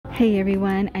Hey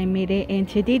everyone, I made it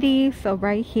into Didi. So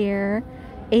right here,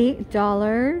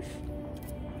 $8,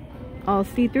 all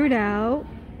see-throughed out.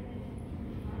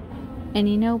 And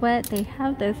you know what? They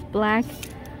have this black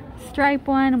stripe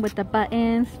one with the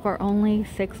buttons for only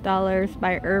 $6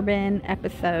 by Urban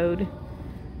Episode.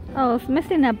 Oh, it's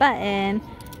missing a button.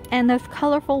 And this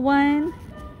colorful one,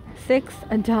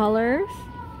 $6.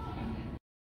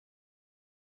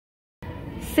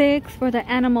 $6 for the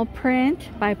animal print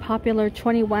by Popular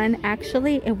 21.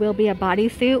 Actually, it will be a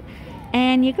bodysuit,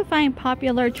 and you can find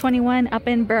Popular 21 up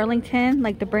in Burlington,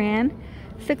 like the brand.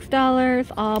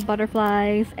 $6, all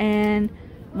butterflies, and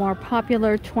more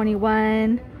Popular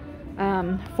 21,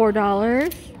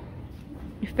 $4.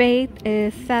 Faith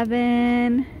is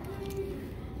 $7,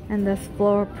 and this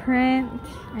floor print.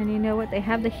 And you know what? They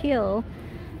have the heel.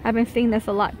 I've been seeing this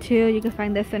a lot too. You can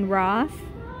find this in Ross.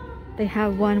 They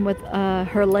have one with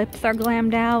her lips are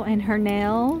glammed out and her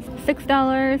nails.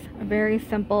 $6. A very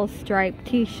simple striped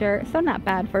t-shirt, so not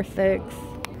bad for $6.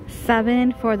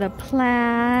 $7 for the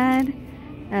plaid.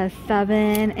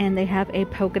 $7, and they have a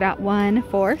polka dot one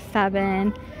for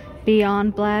 $7.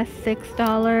 Beyond Blessed,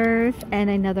 $6, and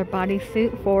another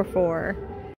bodysuit for $4.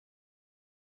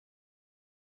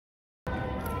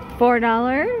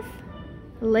 $4.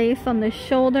 Lace on the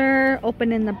shoulder,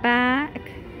 open in the back.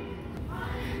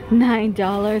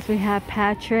 $9. We have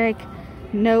Patrick.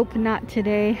 Nope, not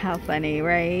today. How funny,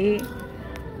 right?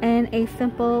 And a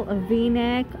simple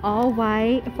v-neck, all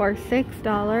white, for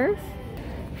 $6.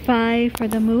 $5 for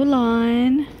the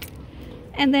Mulan.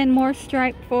 And then more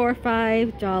stripe for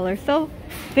 $5. So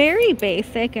very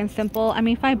basic and simple. I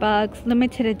mean, $5.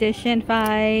 Limited edition,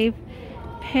 $5.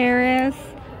 Paris.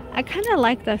 I kind of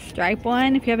like the stripe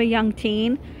one if you have a young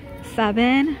teen.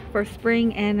 $7 for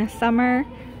spring and summer.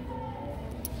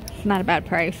 It's not a bad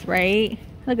price, right?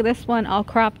 Look at this one, all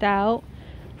cropped out.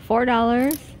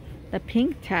 $4. The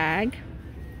pink tag.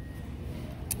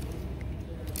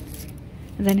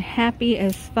 And then Happy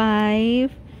is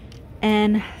 $5,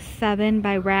 and $7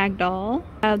 by Ragdoll.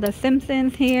 I have the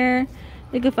Simpsons here.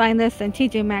 You can find this in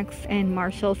TJ Maxx and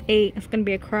Marshall's. $8. It's gonna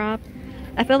be a crop.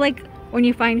 I feel like when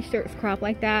you find shirts crop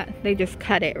like that, they just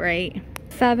cut it, right?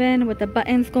 $7 with the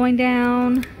buttons going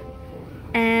down.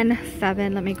 And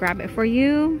 $7, let me grab it for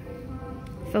you.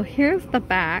 So here's the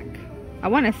back. I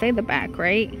want to say the back,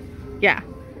 right? Yeah.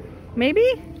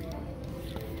 Maybe?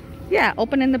 Yeah,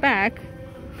 open in the back.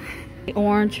 The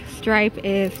orange stripe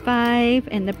is $5,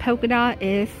 and the polka dot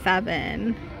is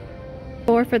 $7.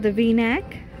 $4 for the v-neck.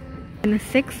 And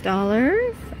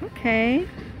 $6. Okay.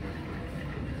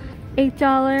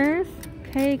 $8.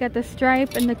 Okay, you got the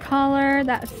stripe and the collar.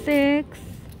 That's $6.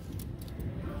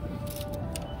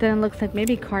 Then it looks like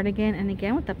maybe cardigan, and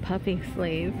again with the puffy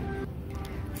sleeve.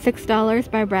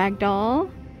 $6 by Ragdoll.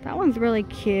 That one's really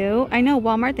cute. I know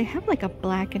Walmart, they have like a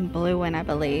black and blue one, I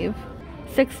believe.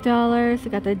 $6. We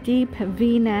got the deep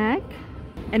v-neck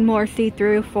and more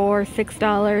see-through for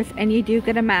 $6, and you do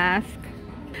get a mask.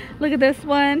 Look at this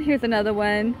one. Here's another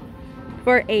one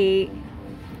for $8.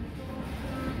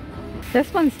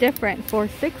 This one's different for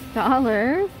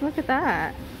 $6. Look at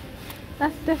that.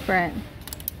 That's different.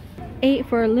 $8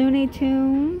 for Looney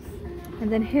Tunes.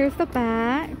 And then here's the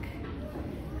back.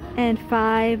 And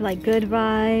 $5, like Good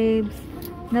Vibes.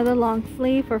 Another long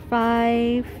sleeve for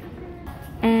 $5.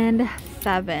 And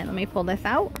 $7. Let me pull this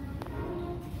out.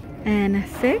 And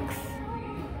 $6.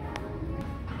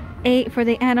 $8 for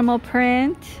the animal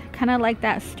print. Kind of like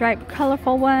that striped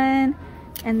colorful one.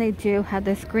 And they do have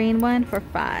this green one for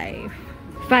 $5.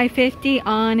 $5.50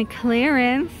 on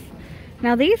clearance.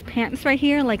 Now these pants right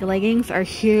here, like leggings, are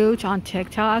huge on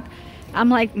TikTok. I'm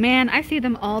like, man, I see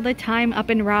them all the time up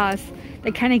in Ross.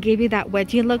 They kind of give you that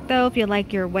wedgie look though, if you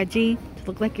like your wedgie to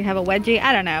look like you have a wedgie.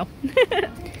 I don't know.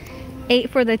 $8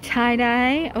 for the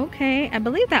tie-dye. Okay, I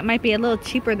believe that might be a little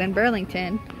cheaper than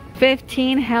Burlington.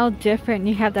 $15, how different.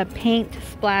 You have the paint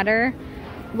splatter.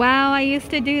 Wow, I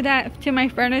used to do that to my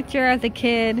furniture as a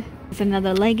kid. It's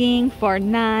another legging for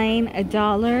 $9.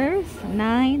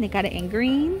 $9, they got it in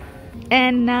green.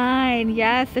 And $9,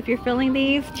 yes, if you're feeling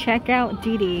these, check out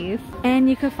Didi's. And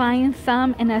you can find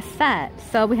some in a set.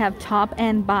 So we have top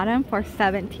and bottom for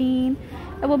 $17.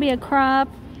 It will be a crop.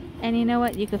 And you know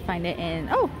what? You can find it in,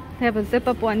 oh, they have a zip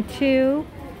up one too.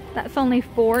 That's only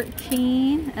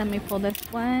 $14. Let me pull this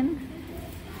one.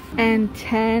 And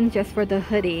 $10 just for the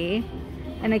hoodie.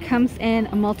 And it comes in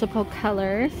multiple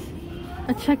colors.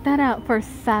 Check that out for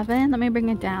 $7. Let me bring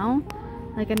it down.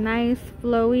 Like a nice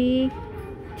flowy.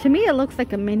 To me it looks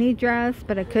like a mini dress,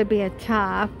 but it could be a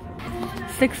top.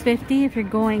 $6.50 if you're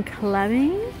going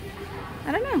clubbing.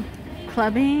 I don't know.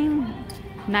 Clubbing.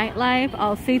 Nightlife,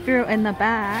 all see-through in the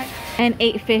back. And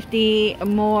 $8.50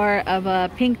 more of a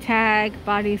pink tag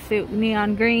bodysuit,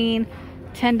 neon green.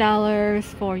 $10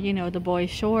 for, you know, the boy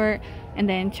short. And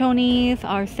then chonies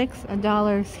are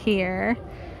 $6 here.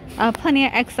 Plenty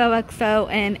of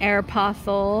XOXO and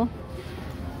Aeropostale.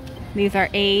 These are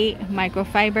 $8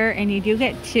 microfiber, and you do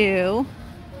get 2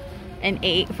 and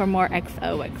 $8 for more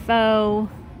XOXO.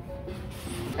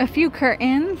 A few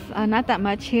curtains, not that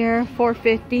much here.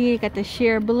 $4.50. You got the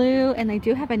sheer blue, and they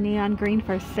do have a neon green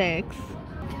for $6.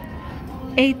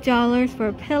 $8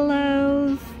 for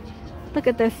pillows. Look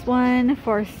at this one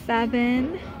for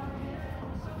 $7.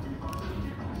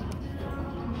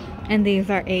 And these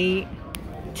are $8.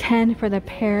 $10 for the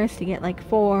pairs to get like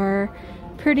 4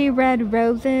 pretty red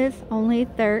roses, only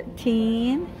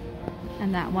 $13.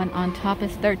 And that one on top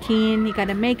is $13. You got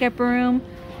a makeup room,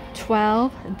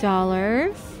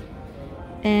 $12.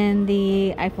 And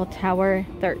the Eiffel Tower,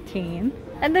 $13.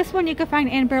 And this one you can find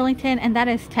in Burlington, and that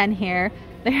is $10 here.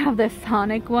 They have the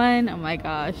Sonic one. Oh my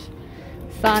gosh.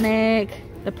 Sonic,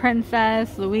 the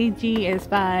princess, Luigi is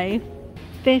 $5.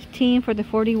 $15 for the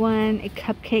 41 a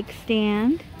cupcake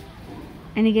stand.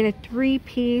 And you get a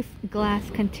 3-piece glass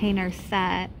container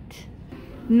set.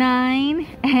 $9.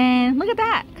 And look at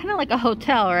that. Kind of like a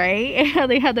hotel, right?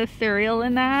 They have the cereal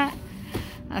in that.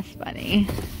 That's funny.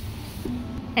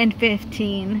 And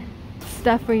 $15.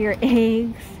 Stuff for your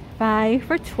eggs. $5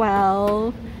 for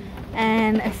 $12.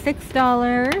 And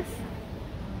 $6.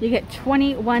 You get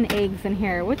 21 eggs in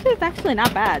here, which is actually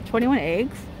not bad. 21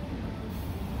 eggs.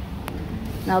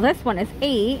 Now this one is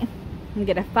 $8. You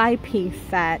get a 5-piece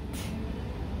set.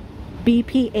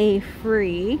 BPA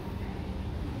free.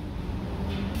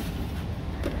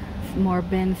 Some more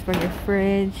bins for your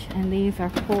fridge, and these are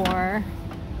 $4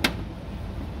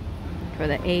 for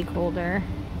the egg holder.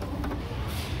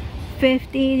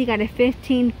 $50. You got a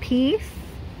 15-piece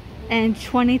and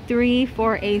 $23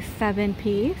 for a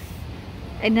 7-piece.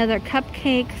 Another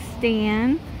cupcake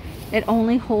stand. It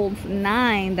only holds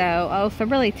 9 though. Oh, so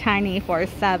really tiny for a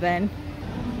 7.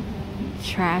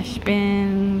 Trash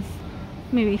bins.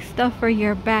 Maybe stuff for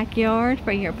your backyard,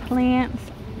 for your plants.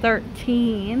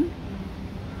 $13.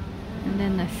 And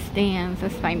then the stands.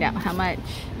 Let's find out how much.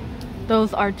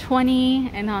 Those are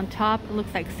 $20, and on top it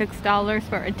looks like $6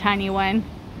 for a tiny one.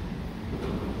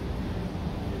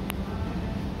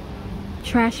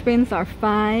 Trash bins are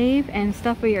 $5, and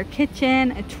stuff for your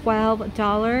kitchen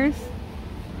 $12.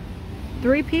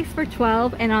 3-piece for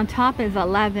 $12, and on top is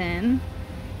 $11.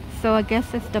 So I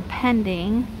guess it's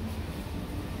depending.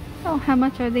 Oh, how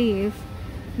much are these?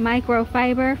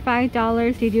 Microfiber,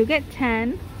 $5. You do get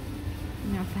 10.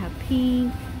 You also have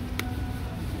pink.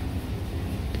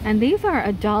 And these are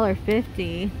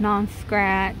 $1.50,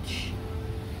 non-scratch.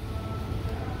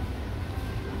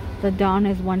 The Dawn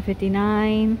is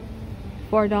 $1.59.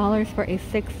 $4 for a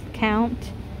 6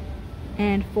 count.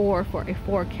 And $4 for a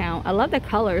 4 count. I love the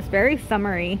colors. Very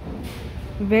summery.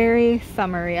 Very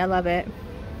summery. I love it.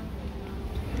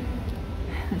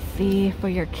 Let's see, for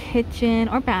your kitchen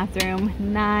or bathroom,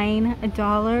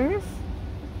 $9.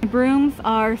 Brooms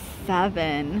are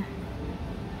 $7.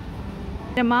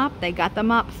 The mop, they got the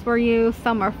mops for you.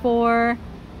 Some are $4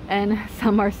 and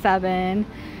some are $7.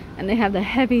 And they have the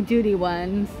heavy duty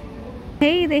ones.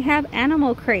 Hey, they have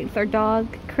animal crates or dog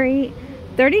crate.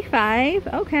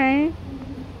 $35. Okay.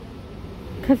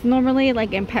 Because normally,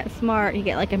 like in PetSmart, you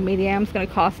get like a medium. It's going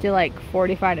to cost you like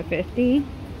 $45 to $50.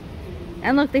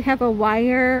 And look, they have a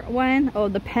wire one. Oh,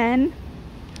 the pen.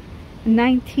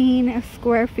 19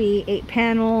 square feet, 8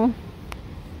 panel.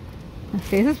 Let's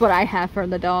see, this is what I have for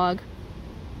the dog.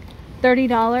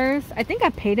 $30. I think I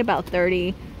paid about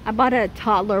 $30. I bought a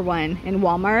toddler one in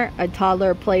Walmart, a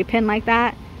toddler playpen like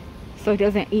that, so it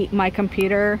doesn't eat my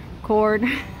computer cord.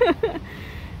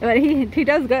 But he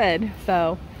does good.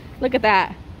 So look at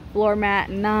that. Floor mat,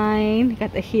 $9.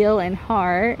 Got the heel and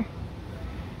heart.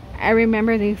 I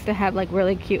remember they used to have like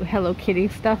really cute Hello Kitty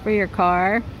stuff for your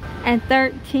car. And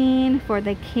 $13 for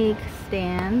the cake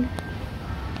stand.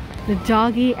 The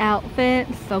doggy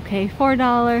outfits, okay,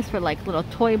 $4 for like little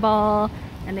toy ball.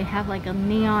 And they have like a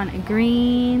neon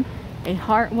green, a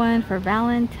heart one for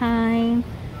Valentine.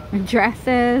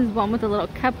 Dresses, one with a little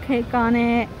cupcake on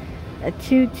it. A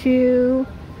tutu.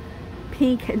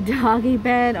 Pink doggy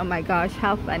bed. Oh my gosh,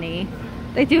 how funny.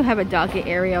 They do have a doggy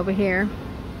area over here.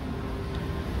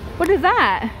 What is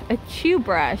that? A chew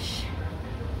brush.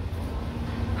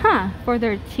 Huh, for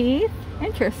their teeth?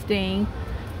 Interesting.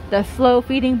 The slow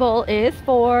feeding bowl is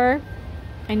 $4.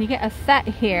 And you get a set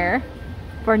here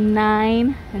for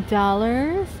 $9.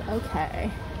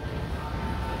 Okay.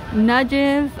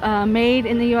 Nudges, made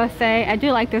in the USA. I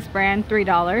do like this brand,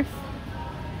 $3.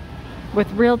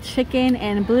 with real chicken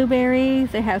and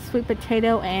blueberries. They have sweet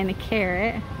potato and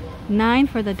carrot. $9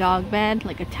 for the dog bed,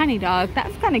 like a tiny dog.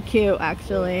 That's kind of cute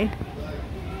actually.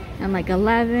 And like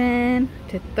 11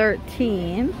 to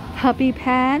 13. Puppy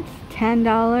pads,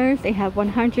 $10. They have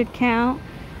 100 count.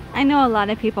 I know a lot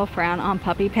of people frown on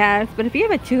puppy pads, but if you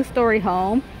have a 2-story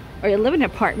home or you live in an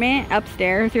apartment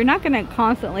upstairs, you're not going to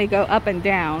constantly go up and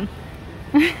down.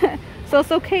 So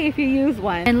it's okay if you use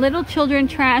one. And little children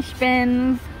trash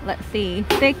bins, let's see,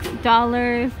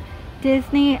 $6.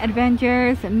 Disney,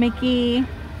 Adventures, Mickey,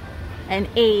 and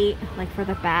 $8 like for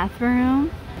the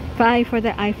bathroom. $5 for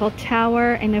the Eiffel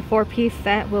Tower, and a 4-piece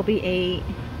set will be $8.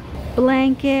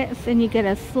 Blankets, and you get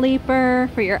a sleeper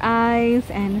for your eyes,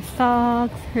 and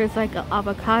socks. Here's like an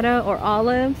avocado or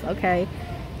olives. Okay,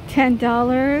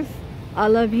 $10. I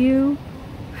love you.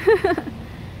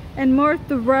 And more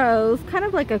throws, kind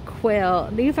of like a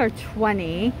quilt. These are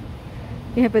 $20.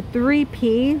 You have a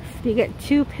 3-piece. You get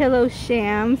 2 pillow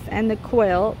shams and the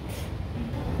quilt.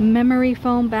 Memory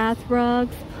foam bath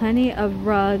rugs. Plenty of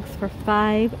rugs for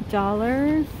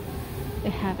 $5. They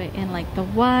have it in like the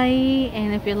white,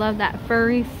 and if you love that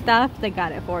furry stuff, they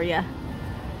got it for you. I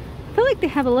feel like they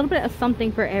have a little bit of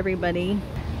something for everybody.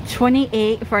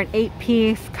 $28 for an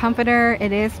 8-piece comforter.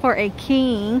 It is for a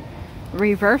king.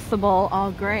 Reversible,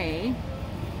 all gray.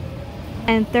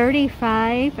 And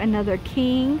 $35 another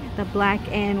king, the black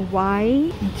and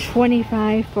white. And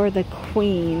 $25 for the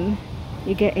queen.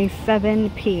 You get a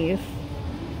 7-piece.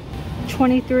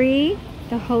 $23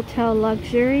 the hotel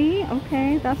luxury.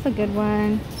 Okay, that's a good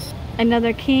one.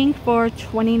 Another king for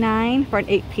 $29 for an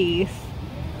 8-piece.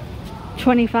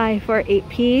 $25 for an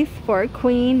 8-piece. For a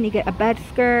queen, you get a bed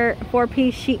skirt,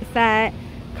 4-piece sheet set,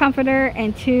 comforter,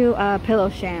 and 2 pillow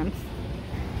shams.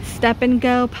 Step and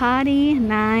go potty,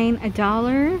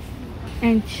 $9.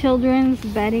 And children's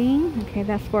bedding, okay,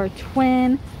 that's for a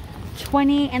twin,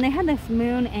 $20. And they had this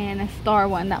moon and a star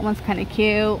one. That one's kind of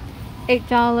cute.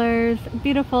 $8.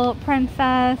 Beautiful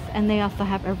princess. And they also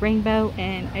have a rainbow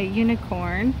and a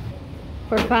unicorn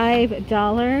for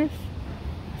 $5.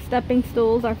 Stepping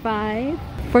stools are $5.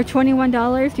 For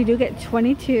 $21, you do get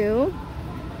 22.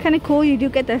 Kind of cool, you do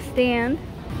get the stand.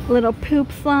 Little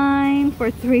poop slime for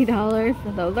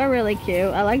 $3. Those are really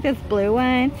cute. I like this blue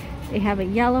one. They have a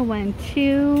yellow one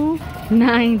too.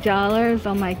 $9.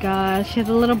 Oh my gosh. She has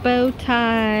a little bow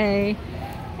tie.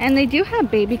 And they do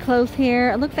have baby clothes here.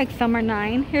 It looks like some are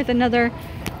 $9. Here's another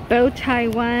bow tie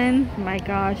one. Oh my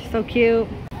gosh, so cute.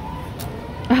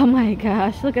 Oh my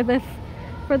gosh, look at this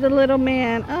for the little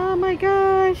man. Oh my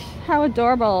gosh, how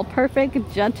adorable.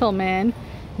 Perfect gentleman.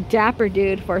 Dapper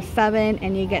dude for $7,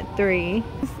 and you get 3.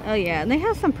 Oh yeah, they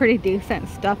have some pretty decent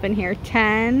stuff in here.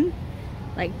 10,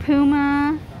 like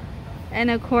Puma,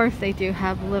 and of course they do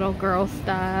have little girl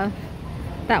stuff.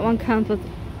 That one comes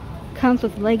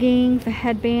with leggings, a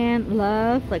headband,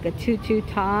 love, like a tutu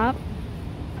top.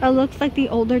 It looks like the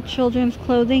older children's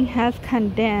clothing has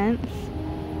condensed.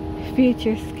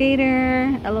 Future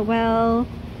skater, LOL.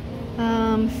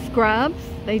 Scrubs,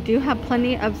 they do have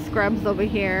plenty of scrubs over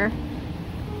here.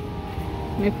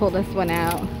 Let me pull this one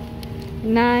out.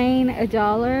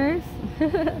 $9.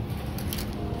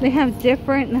 They have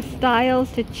different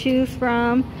styles to choose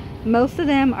from. Most of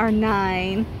them are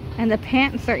 $9, and the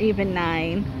pants are even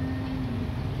 $9.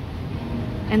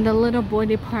 And the little boy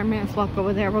department, let's walk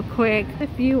over there real quick. A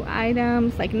few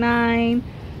items like $9.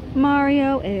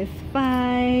 Mario is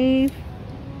 $5.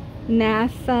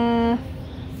 NASA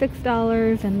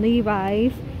 $6, and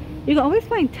Levi's. You can always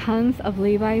find tons of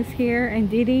Levi's here, and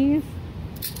Didi's.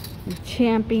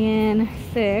 Champion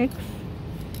 $6,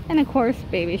 and of course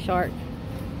Baby Shark.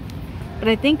 But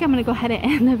I think I'm gonna go ahead and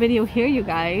end the video here, you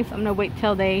guys. I'm gonna wait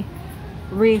till they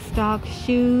restock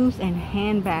shoes and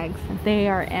handbags. They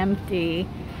are empty.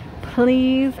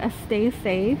 Please stay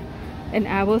safe, and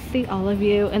I will see all of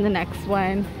you in the next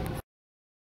one.